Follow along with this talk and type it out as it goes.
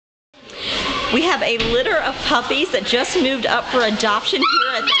We have a litter of puppies that just moved up for adoption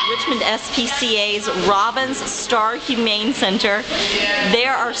here at the Richmond SPCA's Robins-Starr Humane Center.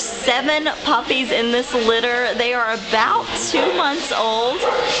 There are 7 puppies in this litter. They are about 2 months old,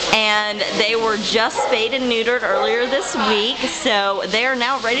 and they were just spayed and neutered earlier this week, so they are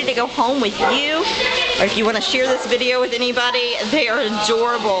now ready to go home with you, or if you want to share this video with anybody. They are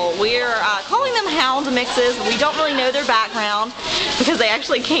adorable. We're calling them Hound mixes. We don't really know their background because they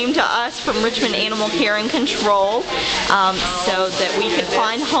actually came to us from Richmond Animal Care and Control, so that we could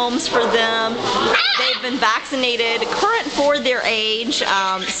find homes for them. They've been vaccinated, current for their age,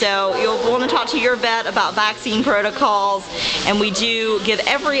 so you'll want to talk to your vet about vaccine protocols, and we do give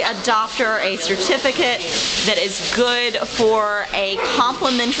every adopter a certificate that is good for a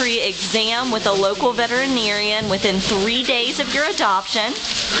complimentary exam with a local veterinarian within 3 days of your adoption.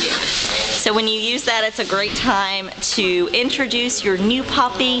 So when you use that, it's a great time to introduce your new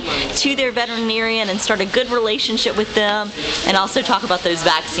puppy to their veterinarian and start a good relationship with them, and also talk about those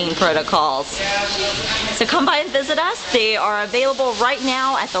vaccine protocols. So come by and visit us. They are available right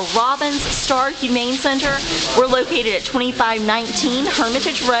now at the Robins-Starr Humane Center. We're located at 2519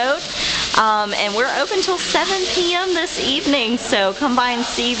 Hermitage Road, and we're open till 7 p.m. this evening, so come by and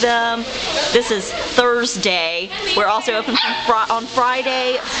see them. This is Thursday. We're also open on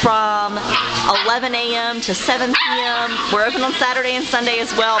Friday from 11 a.m. to 7 p.m. We're open on Saturday and Sunday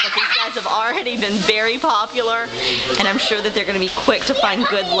as well, but these guys have already been very popular, and I'm sure that they're going to be quick to find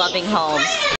good, loving homes.